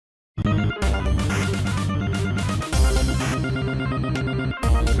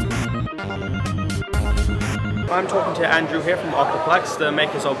I'm talking to Andrew here from Octobox, the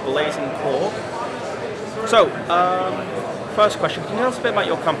makers of Blazing Core. So, first question, can you tell us a bit about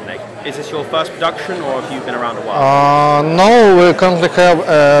your company? Is this your first production or have you been around a while? No, we currently have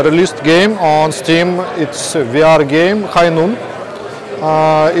a released game on Steam. It's a VR game, High Noon.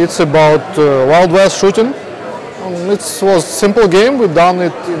 It's about Wild West shooting. It was a simple game, we've done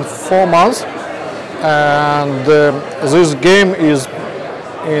it in 4 months. And this game is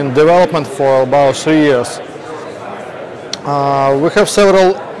in development for about 3 years. We have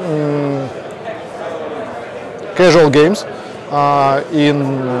several casual games in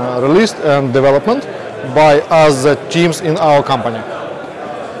release and development by other teams in our company.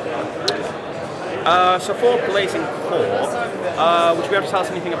 So for Blazing Core, would you be able to tell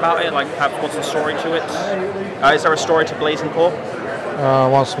us anything about it? Like, what's the story to it? Is there a story to Blazing Core?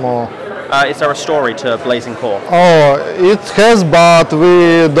 Once more. Is there a story to Blazing Core? Oh, it has, but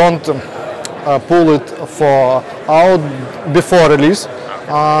we don't pull it for out before release.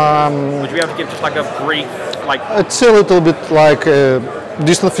 Would you be able to give just like a brief, like? It's a little bit like a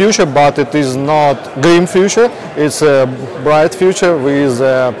distant future, but it is not grim future. It's a bright future with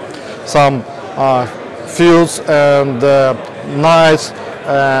some fields and knights,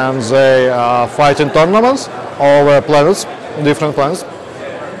 and they are fighting tournaments over planets, different planets.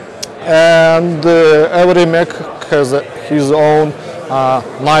 And every mech has his own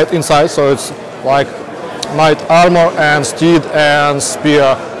knight inside, so it's like knight armor and steed and spear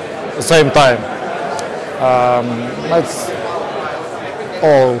at the same time. That's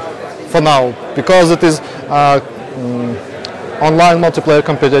all for now, because it is online multiplayer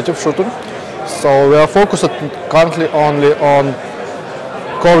competitive shooter. So we are focused currently only on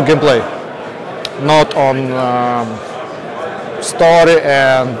core gameplay, not on story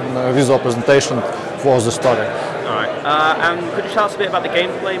and visual presentation for the story. Alright, and could you tell us a bit about the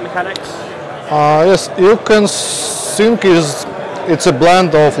gameplay mechanics? Yes, you can think it's a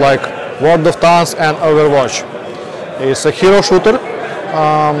blend of like World of Tanks and Overwatch. It's a hero shooter.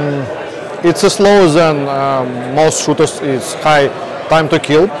 It's slower than most shooters. It's high time to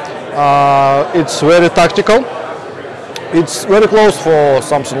kill. It's very tactical. It's very close for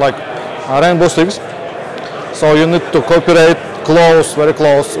something like Rainbow Six. So you need to cooperate very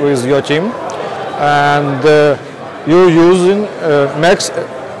close with your team, and you're using mechs,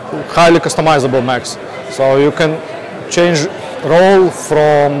 highly customizable mechs. So you can change role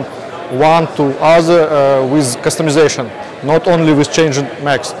from one to other with customization, not only with changing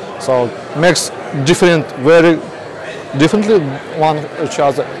mechs. So mechs very differently one each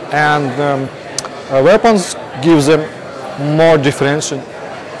other, and weapons give them more differentiation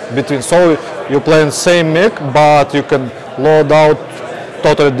between. So you play in same mech, but you can load out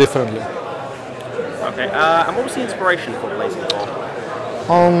totally differently. Okay, and what was the inspiration for Blazing Core?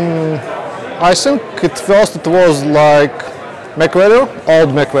 I think at first it was like MechWarrior, old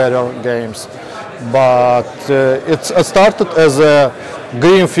MechWarrior games, but it started as a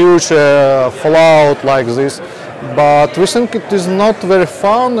green future Fallout like this. But we think it is not very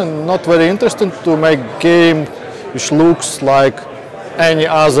fun and not very interesting to make game which looks like any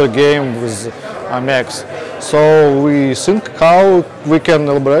other game with mechs. So we think how we can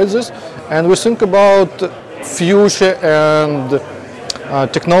elaborate this, and we think about future and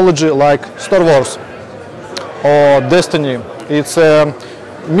technology like Star Wars or Destiny. It's a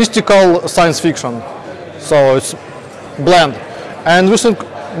mystical science fiction, so it's blend. And we think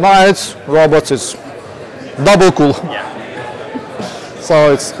knights, robots, it's double cool. Yeah.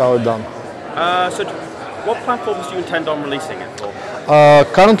 So it's how it's done. So what platforms do you intend on releasing it for?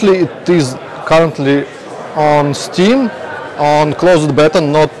 Currently it is on Steam, on closed beta,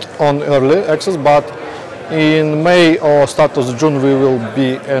 not on early access, but in May or start of June we will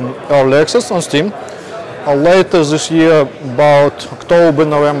be in early access on Steam. Later this year, about October,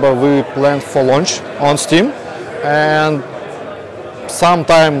 November, we plan for launch on Steam, and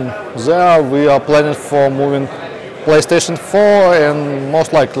sometime there we are planning for moving PlayStation 4 and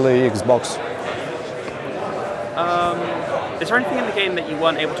most likely Xbox. Is there anything in the game that you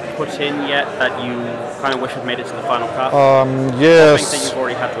weren't able to put in yet that you kind of wish had made it to the final cut? Yes. Or things that you've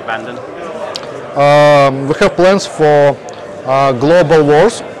already had to abandon? We have plans for global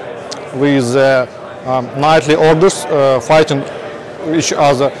wars with nightly orders fighting each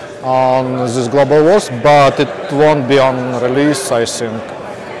other on these global wars, but it won't be on release, I think.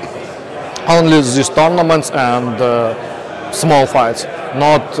 Only these tournaments and small fights,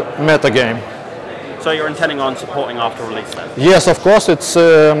 not meta game. So you're intending on supporting after release then? Yes, of course. It's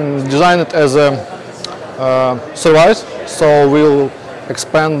designed as a service, so we'll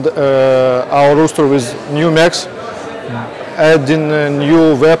expand our roster with new mechs, adding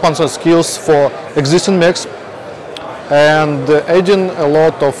new weapons and skills for existing mechs, and adding a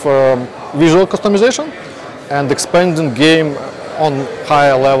lot of visual customization and expanding game on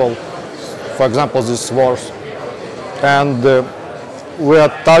higher level. For example, these wars, and we are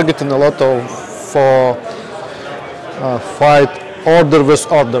targeting a lot of for fight order with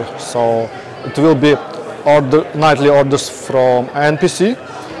order. So it will be nightly orders from NPC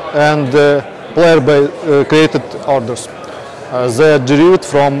and player created orders. They are derived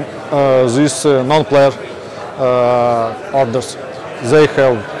from these non-player orders. They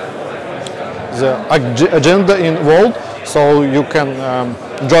have the agenda involved, so you can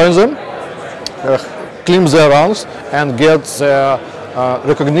join them, claim their ranks, and get their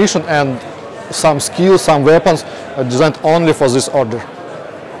recognition and some skills, some weapons designed only for this order.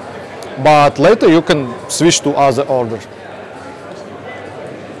 But later you can switch to other orders.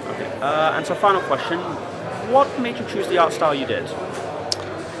 Okay. And so, final question: what made you choose the art style you did?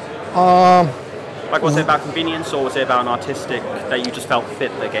 Like, was it about convenience, or was it about an artistic that you just felt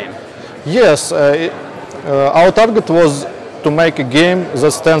fit the game? Yes, our target was to make a game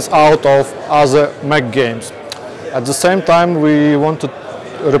that stands out of other mech games. At the same time, we want to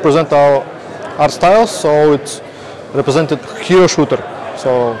represent our art style, so it's represented hero shooter.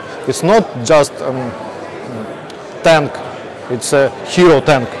 So it's not just tank; it's a hero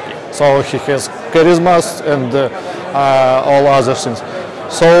tank. So he has charisma and all other things.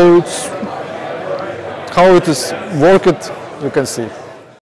 So it's how it is worked, you can see.